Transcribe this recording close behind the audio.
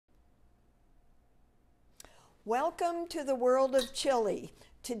Welcome to the world of chili.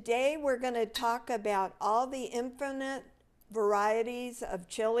 Today we're going to talk about all the infinite varieties of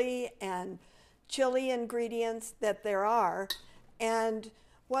chili and chili ingredients that there are. And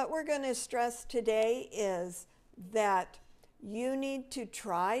what we're going to stress today is that you need to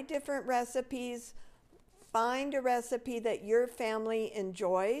try different recipes, find a recipe that your family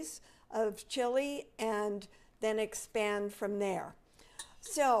enjoys of chili, and then expand from there.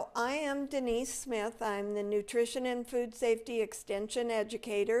 So I am Denise Smith. I'm the Nutrition and Food Safety Extension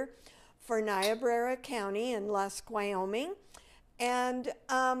Educator for Niobrara County in Lusk, Wyoming. And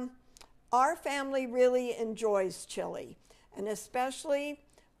our family really enjoys chili, and especially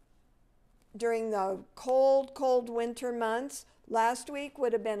during the cold winter months. Last week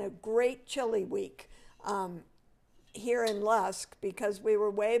would have been a great chili week here in Lusk because we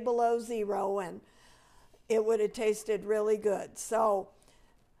were way below zero and it would have tasted really good. So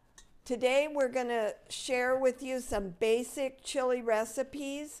today we're going to share with you some basic chili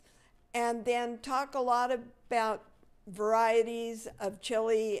recipes and then talk a lot about varieties of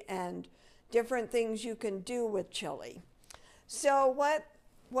chili and different things you can do with chili. So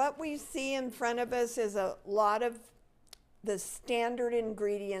what we see in front of us is a lot of the standard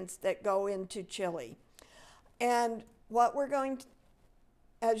ingredients that go into chili. And what we're going to,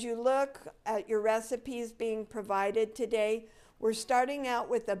 as you look at your recipes being provided today, we're starting out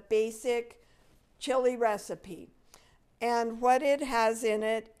with a basic chili recipe. And what it has in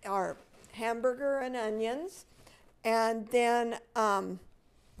it are hamburger and onions. And then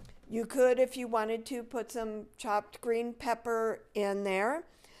you could, if you wanted to, put some chopped green pepper in there.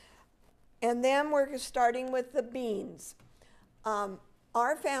 And then we're starting with the beans.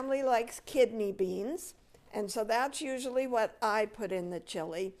 Our family likes kidney beans, and so that's usually what I put in the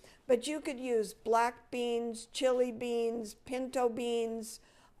chili. But you could use black beans, chili beans, pinto beans,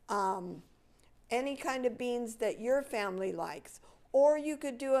 any kind of beans that your family likes. Or you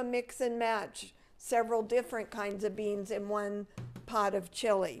could do a mix and match, several different kinds of beans in one pot of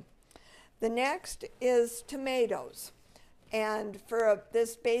chili. The next is tomatoes. And for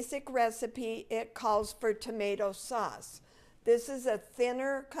this basic recipe, it calls for tomato sauce. This is a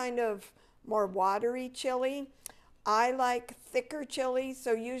thinner, kind of more watery chili. I like thicker chili,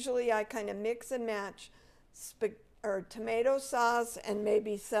 so usually I kind of mix and match tomato sauce and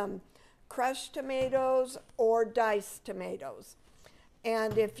maybe some crushed tomatoes or diced tomatoes.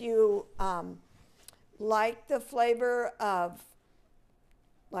 And if you like the flavor of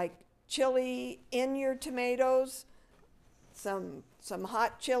like chili in your tomatoes, some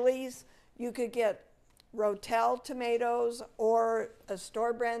hot chilies, you could get Rotel tomatoes or a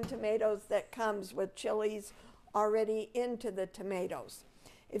store brand tomatoes that comes with chilies already into the tomatoes.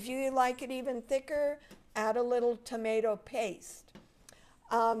 If you like it even thicker, add a little tomato paste.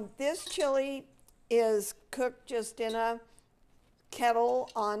 This chili is cooked just in a kettle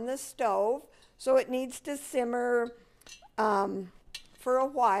on the stove, so it needs to simmer for a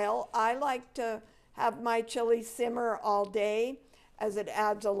while. I like to have my chili simmer all day as it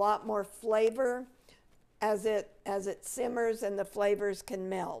adds a lot more flavor as it simmers and the flavors can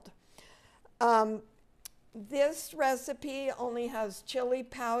meld. This recipe only has chili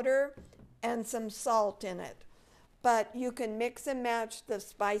powder and some salt in it, but you can mix and match the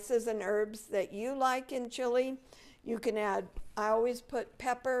spices and herbs that you like in chili. You can add, I always put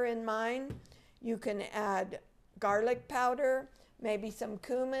pepper in mine. You can add garlic powder, maybe some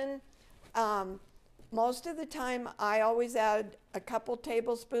cumin. Most of the time I always add a couple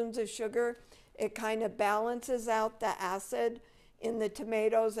tablespoons of sugar. It kind of balances out the acid in the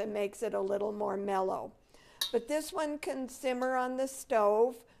tomatoes and makes it a little more mellow. But this one can simmer on the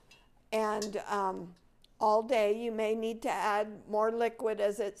stove and all day. You may need to add more liquid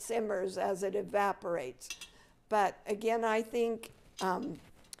as it simmers, as it evaporates. But again, I think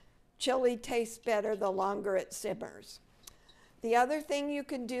chili tastes better the longer it simmers. The other thing you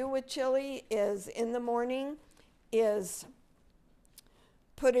can do with chili is in the morning is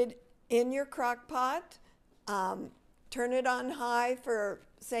put it in your crock pot, turn it on high for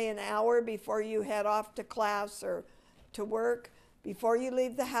say an hour before you head off to class or to work. Before you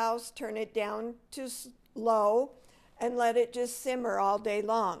leave the house, turn it down to low and let it just simmer all day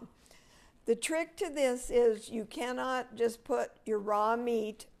long. The trick to this is you cannot just put your raw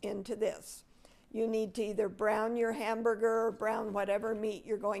meat into this. You need to either brown your hamburger or brown whatever meat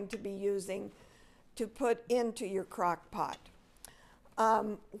you're going to be using to put into your crock pot.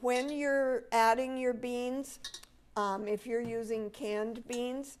 When you're adding your beans, if you're using canned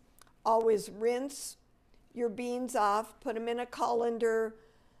beans, always rinse your beans off, put them in a colander,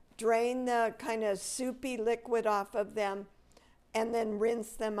 drain the kind of soupy liquid off of them, and then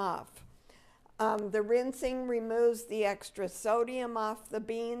rinse them off. The rinsing removes the extra sodium off the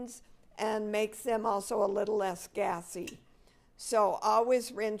beans and makes them also a little less gassy. So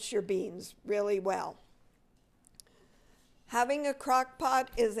always rinse your beans really well. Having a crock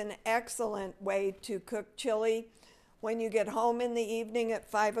pot is an excellent way to cook chili. When you get home in the evening at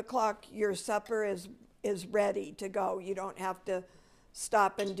 5 o'clock, your supper is ready to go. You don't have to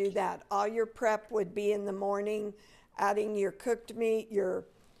stop and do that. All your prep would be in the morning, adding your cooked meat, your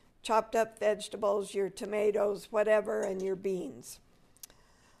chopped up vegetables, your tomatoes, whatever, and your beans.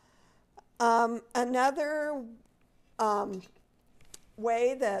 Another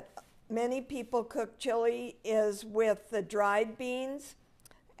way that many people cook chili is with the dried beans,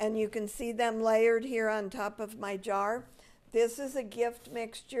 and you can see them layered here on top of my jar. This is a gift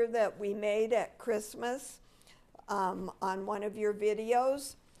mixture that we made at Christmas on one of your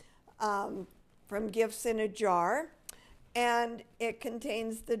videos from Gifts in a Jar, and it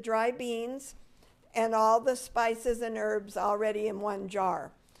contains the dry beans and all the spices and herbs already in one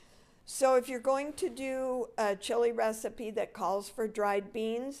jar. So if you're going to do a chili recipe that calls for dried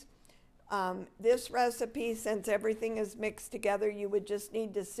beans, this recipe, since everything is mixed together, you would just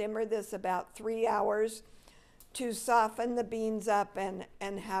need to simmer this about 3 hours to soften the beans up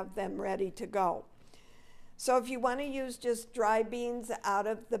and have them ready to go. So if you want to use just dry beans out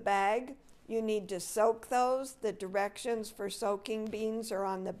of the bag, you need to soak those. The directions for soaking beans are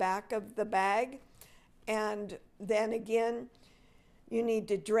on the back of the bag. And then again, you need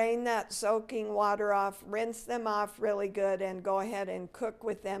to drain that soaking water off, rinse them off really good, and go ahead and cook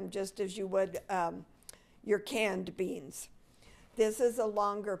with them just as you would your canned beans. This is a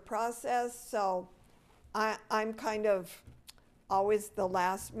longer process, so I'm kind of always the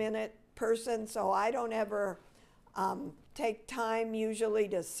last minute person, so I don't ever take time usually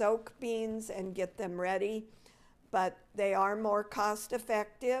to soak beans and get them ready, but they are more cost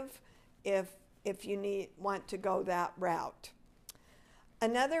effective if you want to go that route.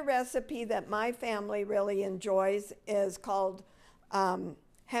 Another recipe that my family really enjoys is called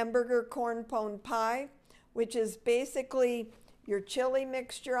hamburger corn pone pie, which is basically your chili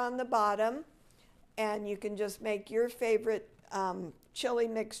mixture on the bottom, and you can just make your favorite chili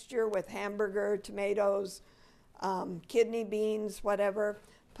mixture with hamburger, tomatoes, kidney beans, whatever.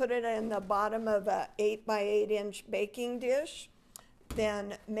 Put it in the bottom of a 8 by 8 inch baking dish.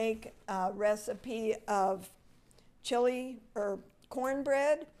 Then make a recipe of chili or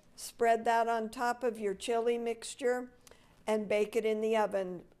cornbread, spread that on top of your chili mixture, and bake it in the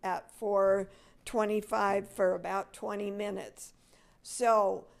oven at 425 for about 20 minutes.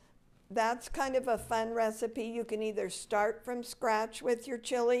 So that's kind of a fun recipe. You can either start from scratch with your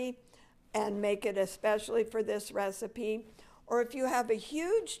chili and make it especially for this recipe, or if you have a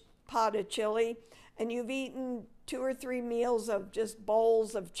huge pot of chili and you've eaten 2 or 3 meals of just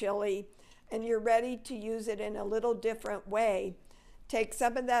bowls of chili and you're ready to use it in a little different way, take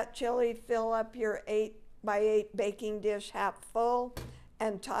some of that chili, fill up your 8 by 8 baking dish half full,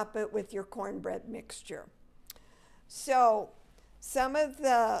 and top it with your cornbread mixture. So some of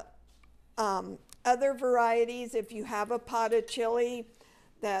the other varieties, if you have a pot of chili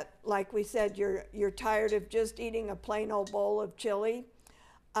that, like we said, you're tired of just eating a plain old bowl of chili,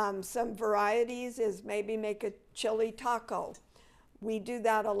 some varieties is maybe make a chili taco. We do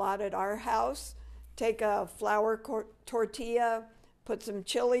that a lot at our house. Take a flour tortilla, put some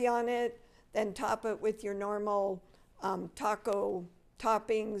chili on it, then top it with your normal taco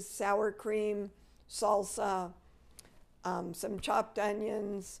toppings, sour cream, salsa, some chopped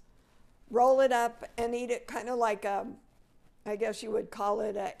onions. Roll it up and eat it kind of like I guess you would call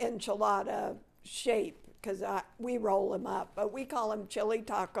it an enchilada shape, because we roll them up, but we call them chili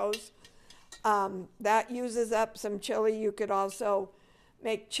tacos. That uses up some chili. You could also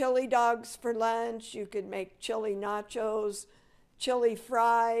make chili dogs for lunch. You could make chili nachos, chili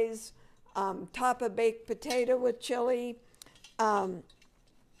fries, top a baked potato with chili,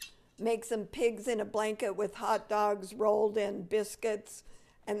 make some pigs in a blanket with hot dogs rolled in biscuits,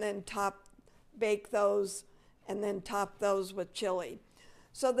 and then bake those and then top those with chili.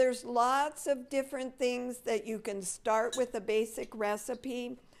 So there's lots of different things that you can start with a basic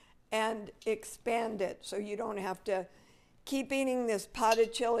recipe and expand it so you don't have to keep eating this pot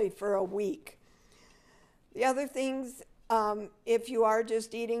of chili for a week. The other things, if you are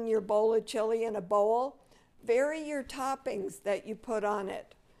just eating your bowl of chili in a bowl, vary your toppings that you put on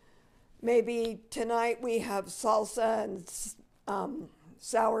it. Maybe tonight we have salsa and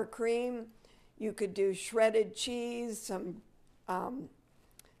sour cream. You could do shredded cheese, some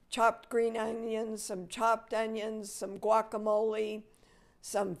chopped green onions, some chopped onions, some guacamole,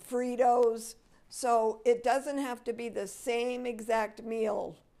 some Fritos. So it doesn't have to be the same exact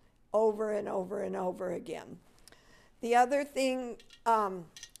meal over and over and over again. The other thing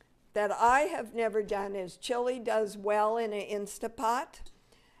that I have never done is chili does well in an Instapot.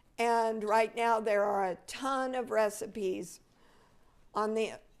 And right now there are a ton of recipes on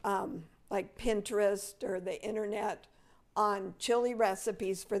the like Pinterest or the internet on chili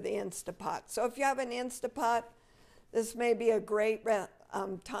recipes for the Instapot. So if you have an Instapot, this may be a great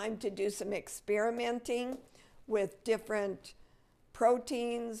time to do some experimenting with different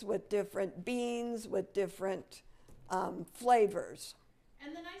proteins, with different beans, with different flavors.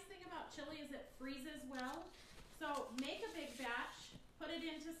 And the nice thing about chili is it freezes well. So make a big batch, put it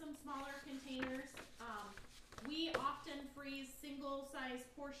into some smaller containers. We often freeze single-sized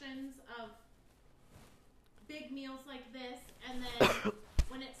portions of big meals like this, and then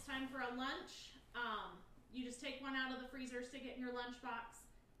when it's time for a lunch, you just take one out of the freezer, stick it in your lunchbox,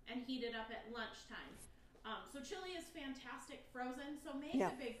 and heat it up at lunchtime. So chili is fantastic frozen, so make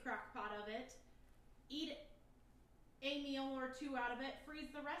a big crock pot of it, eat a meal or two out of it,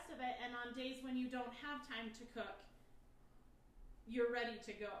 freeze the rest of it, and on days when you don't have time to cook, you're ready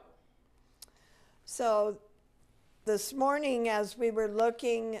to go. So this morning, as we were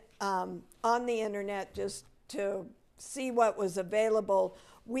looking on the internet just to see what was available,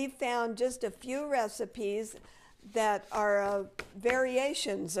 we found just a few recipes that are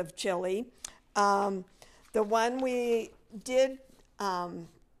variations of chili. The one we did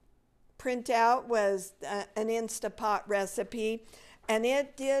print out was an Instapot recipe, and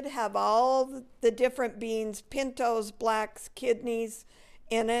it did have all the different beans, pintos, blacks, kidneys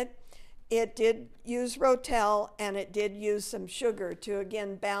in it. It did use Rotel, and it did use some sugar to,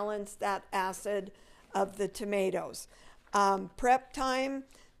 again, balance that acid of the tomatoes. Prep time,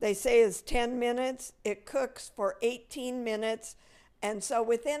 they say, is 10 minutes. It cooks for 18 minutes. And so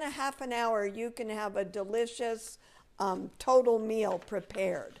within a half an hour, you can have a delicious total meal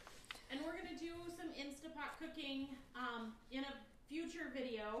prepared. And we're going to do some Instapot cooking in a future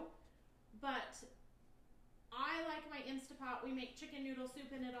video, but I like my Instapot. We make chicken noodle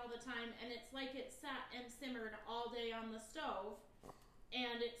soup in it all the time, and it's like it sat and simmered all day on the stove,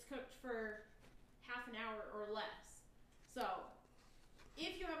 and it's cooked for half an hour or less. So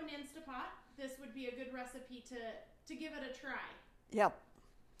if you have an Instapot, this would be a good recipe to give it a try. Yep.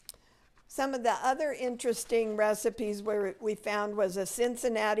 Some of the other interesting recipes where we found was a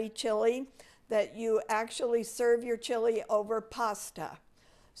Cincinnati chili that you actually serve your chili over pasta.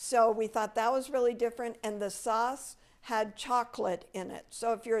 So we thought that was really different, and the sauce had chocolate in it.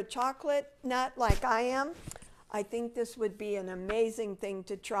 So if you're a chocolate nut like I am, I think this would be an amazing thing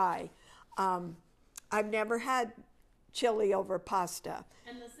to try. I've never had chili over pasta.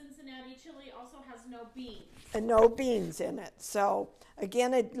 And the Cincinnati chili also has no beans. And no beans in it. So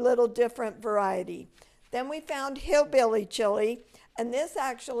again, a little different variety. Then we found hillbilly chili, and this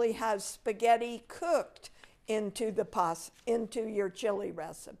actually has spaghetti cooked into your chili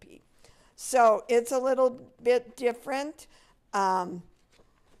recipe. So it's a little bit different.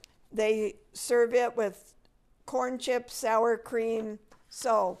 They serve it with corn chips, sour cream.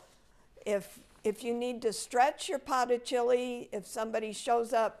 So if you need to stretch your pot of chili, if somebody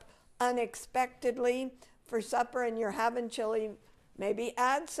shows up unexpectedly for supper and you're having chili, maybe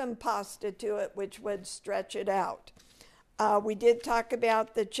add some pasta to it, which would stretch it out. We did talk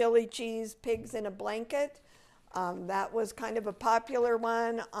about the chili cheese pigs in a blanket. That was kind of a popular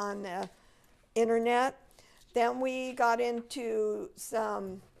one on the internet. Then we got into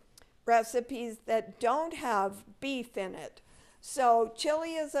some recipes that don't have beef in it. So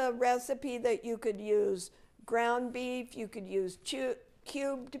chili is a recipe that you could use ground beef, you could use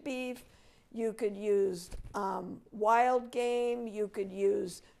cubed beef, you could use wild game, you could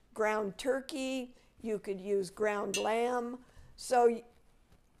use ground turkey, you could use ground lamb. So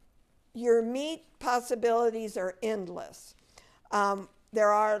your meat possibilities are endless.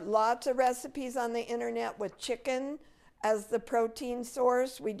 There are lots of recipes on the internet with chicken as the protein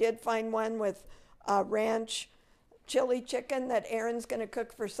source. We did find one with ranch chili chicken that Erin's going to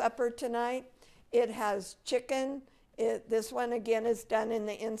cook for supper tonight. It has chicken. This one, again, is done in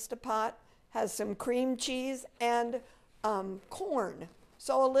the Instapot. Has some cream cheese and corn.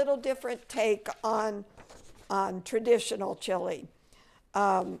 So a little different take on traditional chili.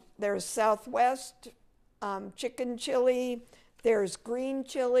 There's Southwest chicken chili. There's green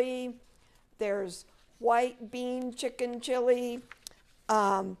chili. There's white bean chicken chili.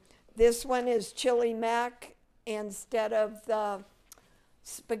 This one is chili mac instead of the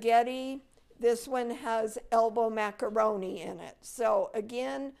spaghetti. This one has elbow macaroni in it. So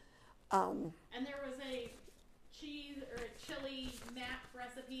again, and there was a cheese or a chili mac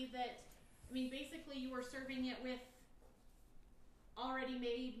recipe that, I mean, basically you were serving it with already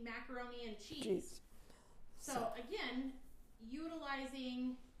made macaroni and cheese. So again,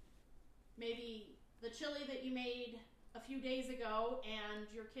 utilizing maybe the chili that you made a few days ago and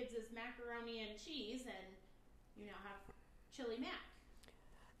your kids' macaroni and cheese, and you now have chili mac.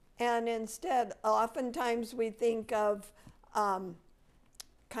 And instead, oftentimes we think of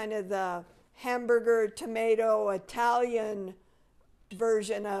kind of the hamburger, tomato, Italian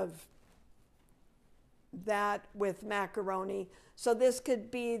version of that with macaroni. So this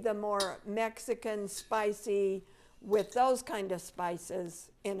could be the more Mexican spicy with those kind of spices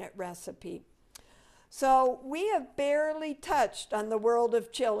in it recipe. So we have barely touched on the world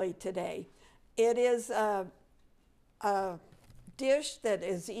of chili today. It is a dish that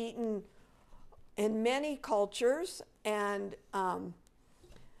is eaten in many cultures, and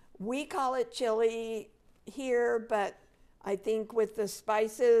we call it chili here, but I think with the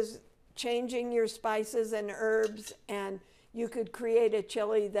spices, changing your spices and herbs, and you could create a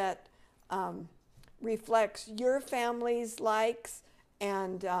chili that reflects your family's likes.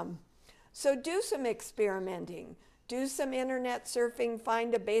 And so do some experimenting. Do some internet surfing.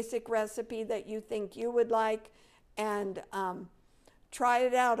 Find a basic recipe that you think you would like, and try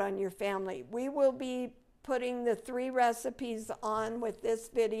it out on your family. We will be putting the 3 recipes on with this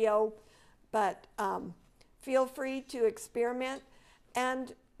video, but feel free to experiment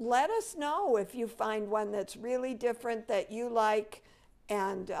and let us know if you find one that's really different that you like,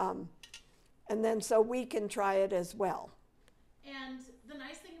 and then so we can try it as well. And the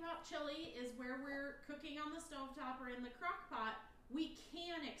nice thing about chili is where we're cooking on the stovetop or in the crock pot, we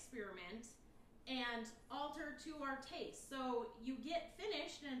can experiment and alter to our taste. So you get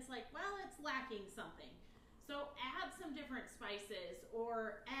finished and it's like, well, it's lacking something. So add some different spices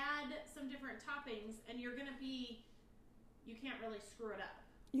or add some different toppings, and you can't really screw it up.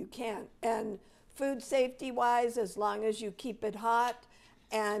 You can't. And food safety wise, as long as you keep it hot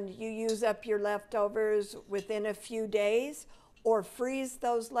and you use up your leftovers within a few days or freeze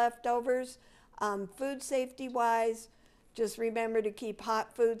those leftovers, food safety wise, just remember to keep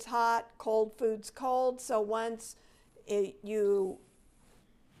hot foods hot, cold foods cold. So once you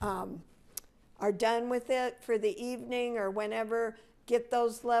are done with it for the evening or whenever, get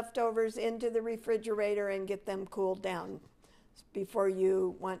those leftovers into the refrigerator and get them cooled down before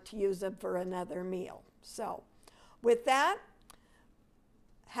you want to use them for another meal. So with that,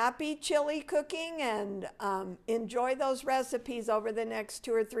 happy chili cooking, and enjoy those recipes over the next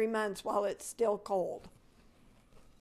 2 or 3 months while it's still cold.